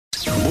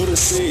re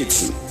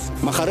setse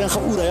magareng ga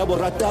ura ya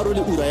borataro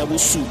le ura ya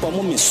bosupa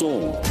mo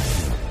mesong.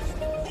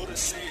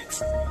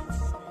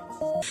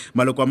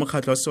 Maloko a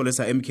mokgatlho wa sesole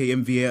sa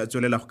MKMVA a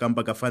tswelela go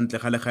kampa ka fa ntle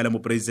ga legae la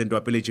moporesidente wa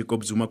pele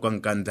Jacob Zuma kwa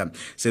Nkandla.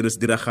 Seno se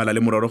diragala le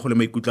moraro go le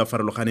maikutlo a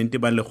farologaneng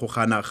tebang le go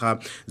gana ga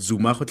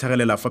Zuma go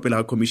tlhagelela fa pele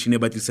ga khomishene e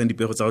batlisang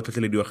dipego tsa go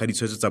tlhotlhelediwa ga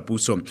ditshwetso tsa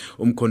puso.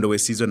 Umkhondo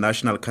Wesizwe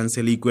National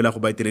Council e ikuela go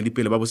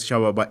baeteledipele ba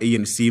bosetšhaba ba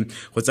ANC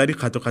go tsaya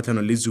dikgato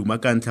kgatlhanong le Zuma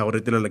ka ntlha go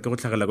retelelwa ke go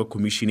tlhagelela kwa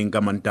khomisheneng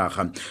ka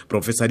Mantaga.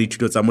 Professor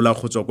dithuto tsa molao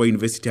go tswa kwa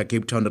University ya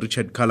Cape Town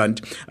Richard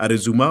Calland a re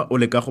Zuma o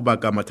leka go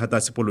baka mathata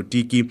a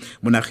sepolotiki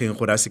mo nageng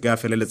gore a se ka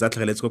feleletsa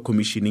tlhageletse kwa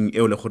khomisheneng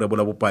eo le gore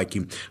bola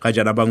bopaki ga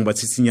jana bangwe ba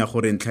tshitsinya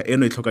gore ntlha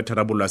eno e tlhoka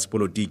tharabololo ya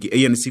sepolotiki.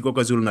 ANC kwa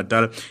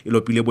KwaZulu-Natal e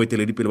lopile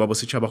boeteledipele ba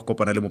bosetšhaba go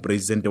kopana le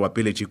moporesidente wa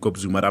pele Jacob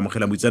Zuma. Re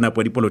amogela moitseanape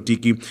wa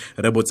dipolotiki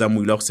re botsa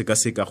moila go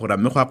sekaseka gore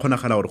mme go a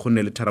kgonagala gore go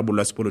nne le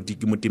tharabololo ya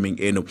sepolotiki mo temeng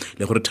eno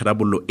le gore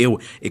tharabololo eo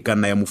e ka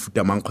nna ya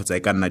mofuta mang kgotsa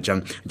e ka nna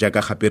jang jaaka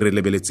gape re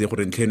lebeletse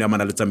gore ntlha eno ya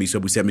mana le tsamaiso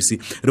ya bosiamisi.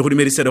 Re go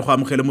dumedisa re go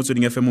amogele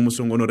motsweding FM mo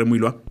mosong ono re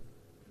moilwa.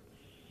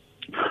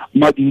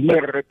 Madume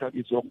re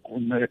tabitsong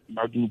kone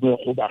madume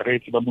go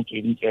baretsi ba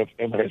motsweding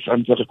FM re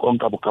santse re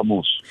konka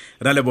bokamoso.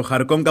 Ra leboga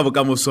re konka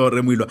bokamoso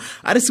re moilwa.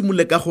 A re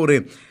simolole ka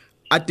gore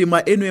a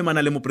tema eno e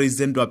mana le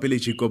moporesidente wa pele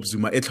Jacob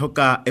Zuma e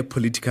tlhoka a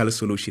political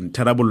solution,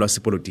 tharabololo ya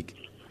sepolotiki.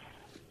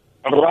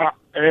 Ra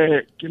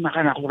ke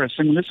nagana gore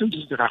sengwe le sengwe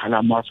se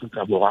diragala mo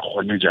Afrika Borwa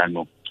gone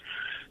jaanong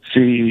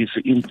se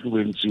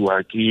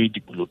influencewa ke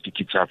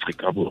dipolotiki tsa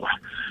Afrika Borwa.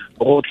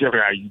 Rotlhe re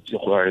a itse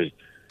gore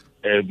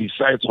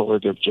besides gore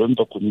the joint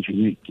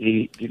commission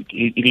e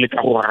le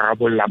ka go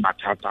rarabolla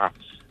mathata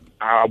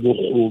a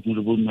bogodu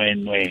le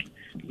bonwenwe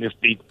le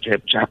state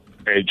capture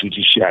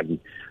judiciary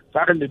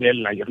fa re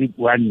lebella re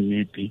bua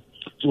nnete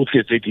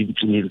tsotlhe tse di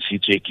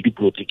influencitswe ke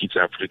dipolotiki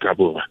tsa Afrika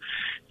Borwa.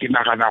 Ke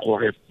nagana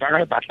gore fa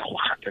re batla go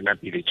gatela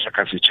pele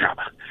jaaka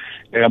setšhaba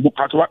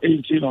mokgatlho wa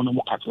ANC le one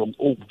mokgatlhong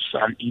o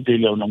busang ile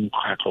le one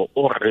mokgatlho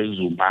o re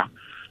Zuma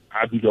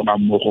a bilong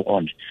mo go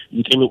one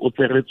ntle o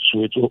tsere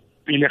tshwetso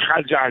pele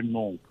ga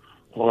jaanong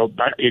gore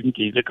ba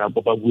engage ka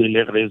bo ba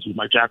buele re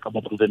Zuma jaaka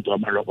moporesidente wa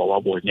maloba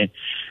wa bone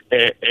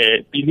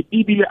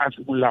ebile a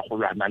simolola go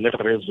lwana le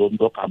re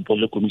Zondo kampo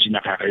le commissioner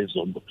ga re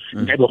Zondo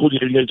nka be go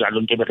dirile jalo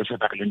nke be re se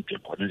ba re leng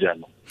teng gone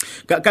jalo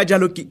ka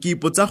jalo ke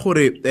ipotsa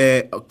gore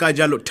ka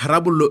jalo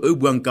tharabololo e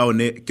buang ka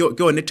one ke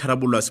one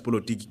tharabololo ya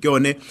sepolotiki ke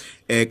one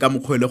ka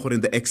mokgwele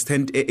gore the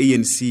extent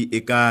ANC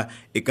e ka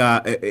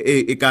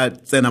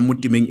tsena mo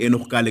timeng eno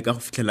go ka le ka go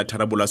fitlhela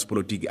tharabololo ya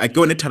sepolotiki a ke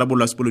one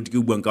tharabololo ya sepolotiki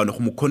e buang ka one go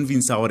mo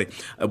convince gore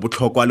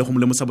botlhokwa le go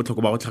molemosa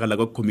botlhokwa ba go tlhagela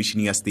kwa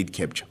commissioning ya state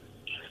capture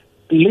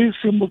le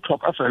se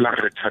botlhokwa fela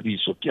re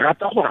thabiso ke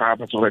rata go ra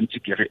batho ba ntse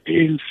ke re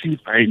ANC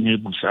fa ene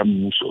busa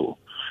mmuso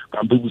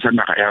ka bo busa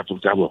naga ya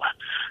Aforika Borwa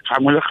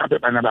gangwe le gape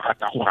bana ba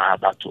rata go ra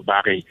batho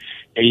ba re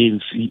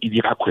ANC e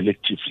dira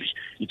collectively,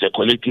 it's a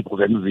collective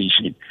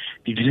organization.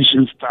 The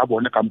decisions tsa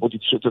bone ka bo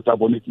ditshwetso tsa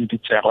bone di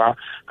tserwa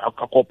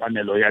ka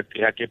kopanelo ya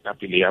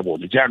ketapele ya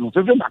bone jaanong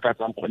se se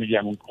makatsang gone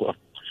jaanong go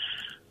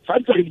fa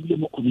re le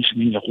mo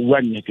commissioning ya go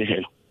bua nnete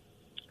helo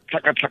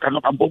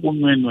tlhakatlhakano ka bo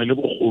bonwenwe le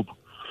bogodu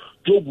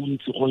jo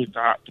bontsi go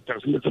eta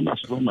tse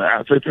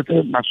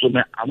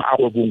masome a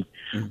robong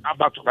a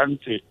batho ba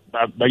ntse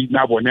ba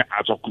ina bone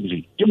a tswa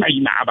kuling ke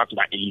maina a batho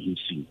ba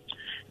ANC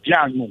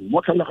jaanong mo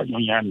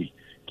tlhaloganyong ya me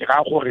ke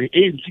ga gore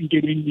ANC ke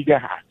le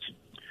legahatsi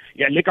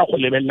ya leka go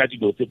lebella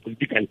dilo tse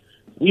political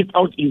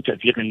without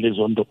interfering le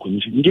Zondo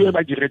commission ndi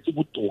ba diretse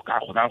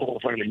botoka go na go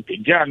fa le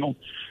teng jaanong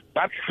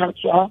ba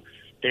tlhatswa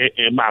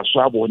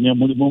maswa bone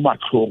mo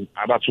matlhong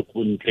a batho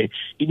kontle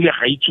ebile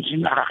ga ithusi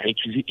naga ga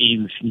ithusi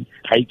ANC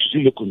ga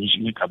ithusi le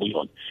commission ka bo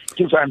yone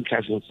ke sa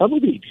ntlha se sa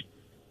bobedi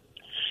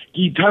ke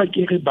itha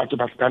ke re batho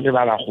ba ska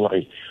lebala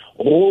gore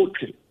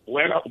rotlhe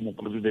wela mo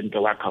president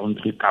wa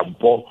country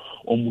kampo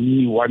o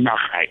monni wa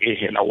naga e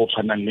hela go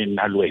tshwana le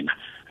nna le wena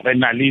re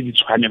na le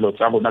ditshwanelo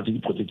tsa rona tse di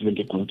protectilweng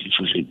ke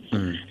constitution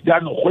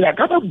jaanong go ya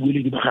ka ba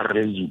bueledi ba ga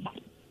re Zuma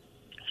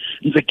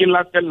ntse ke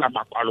latella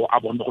makwalo a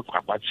bone go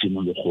tloga kwa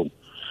tshimologong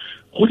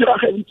go dira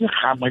gantsi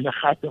gamwe le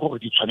gape gore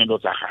ditshwanelo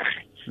tsa gage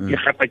ke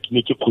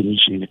gatakile ke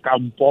commission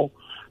kampo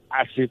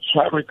a se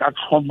tshwarwe ka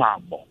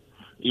tlhomamo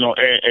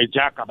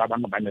jaaka ba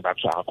bangwe ba ne ba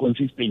tshwara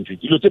consistency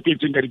dilo tse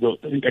petseng ka di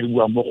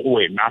bua mo go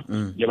wena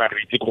le ba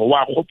re itse gore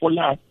wa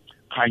gopola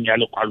kganya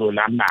lekwalo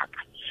la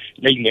ngaka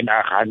le ile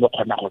na ga le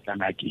kgona go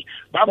tsanaki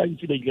ba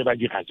bantsi ba ile ba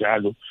dira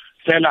jalo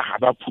fela ga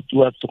ba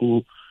phutiwa through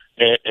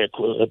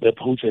the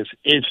process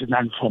e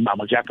senang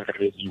tlhomamo jaaka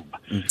re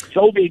Zuma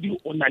sa obedi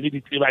o na le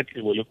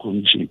ditlebatlebo le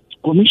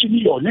commission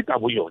yone ka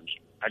bo yone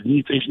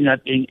administration ya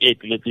teng e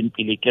tletseng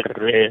pele ke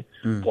re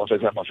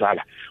Professor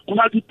Masala o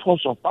na di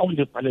phoso pa o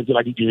le paletse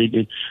ba di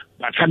dirile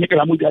ba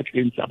tshamekela mo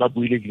diatleng tsa ba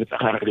buile dilo tsa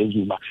ga re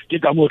Zuma ke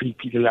ka mo re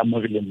iphilela mo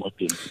re le mo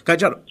teng ka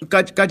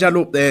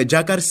jalo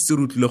jaaka re se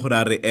rutlile gore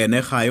a re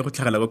ene ga e go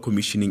tlhagela kwa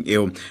commissioning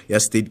eo ya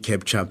state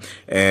capture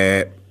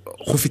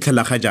go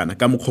fitlhela ga jana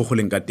ka mokgwa go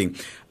leng ka teng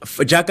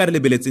jaaka re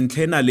lebeletse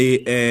Ntlheng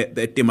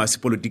le tema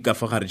Sepolotiki ka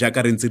fa gare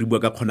jaaka re ntse re bua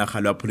ka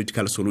kgonagalo ya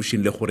political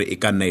solution le gore e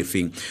ka nna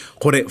efeng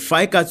gore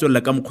fa e ka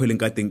tswelela ka mokgwa leng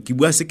ka teng ke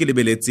bua se ke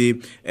lebeletse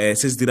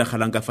se se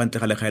diragalang ka fa ntle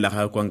ga legae la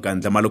ga kwa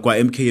nkantla maloko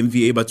a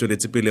MKMVA ba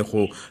tsweletse pele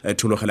go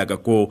thologela ka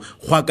go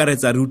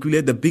akaretsa re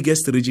utlwile the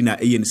biggest region ya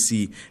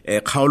ANC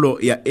kgaolo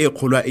ya e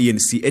kgolo ya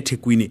ANC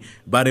eThekwini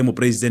ba re mo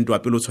president wa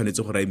pele o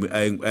tshwanetse gore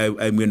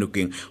a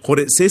moenokeng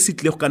gore se se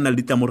tle go ka nna le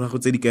ditamorago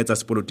tse di ka etsa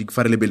Sepolotiki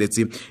fa re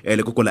lebeletse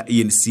lekoko la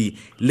ANC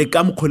le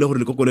ka mokgole gore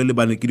lekoko le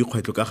bane ke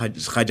dikgwetlo ka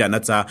ga jana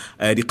tsa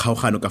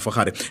dikgaogano ka fa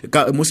gare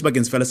ka mo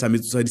sebakeng se fela sa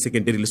metso di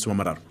sekendere le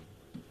 13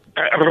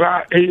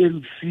 ra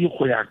ANC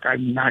go ya ka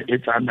nna e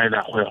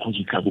tsamaela go ya go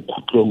ditla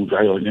bokhutlong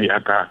jwa yone ya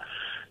ka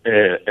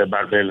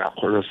babela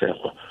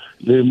kgolosego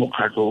le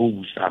mokgatlo o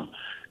busang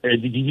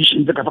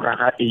di-division tse ka fa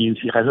ga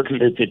ANC ga se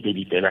tlile tse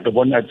pedi fela re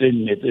bona tse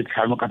nne tse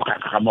tlhano ka fa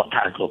ga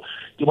mokgatlo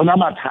ke bona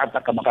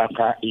mathata ka fa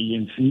ga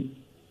ANC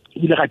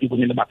ebile ga ke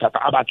bone le mathata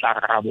a ba tla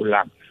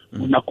rarabolang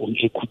mo nakong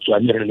e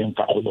khutshwane re leng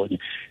fa go lone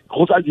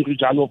go sa dire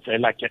jalo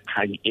fela ke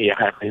kgang e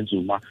ga re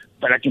Zuma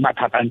fela ke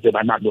mathata ntse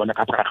ba na lona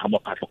ka fa ga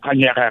mokgatlo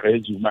kgang ya ga re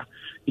Zuma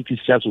it is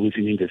just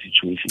worsening the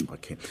situation.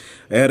 Okay.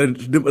 Re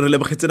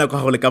lebogetse nako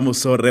ga go le ka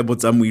moso re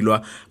botsa moilwa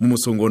mo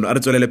mosong ono a re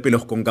tswelele pele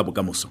go konka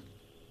bokamoso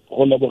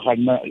go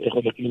lebogana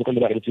go le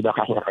ba re tsiba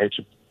ga go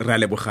raitse re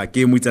leboga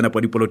ke moitsanapo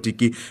wa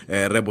dipolotiki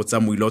re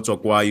botsa moilwa tswa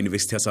kwa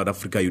University of South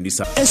Africa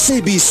UNISA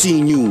SABC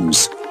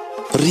News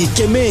re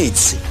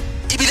ikemetse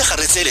ebile ga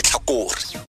re tsele tlhakore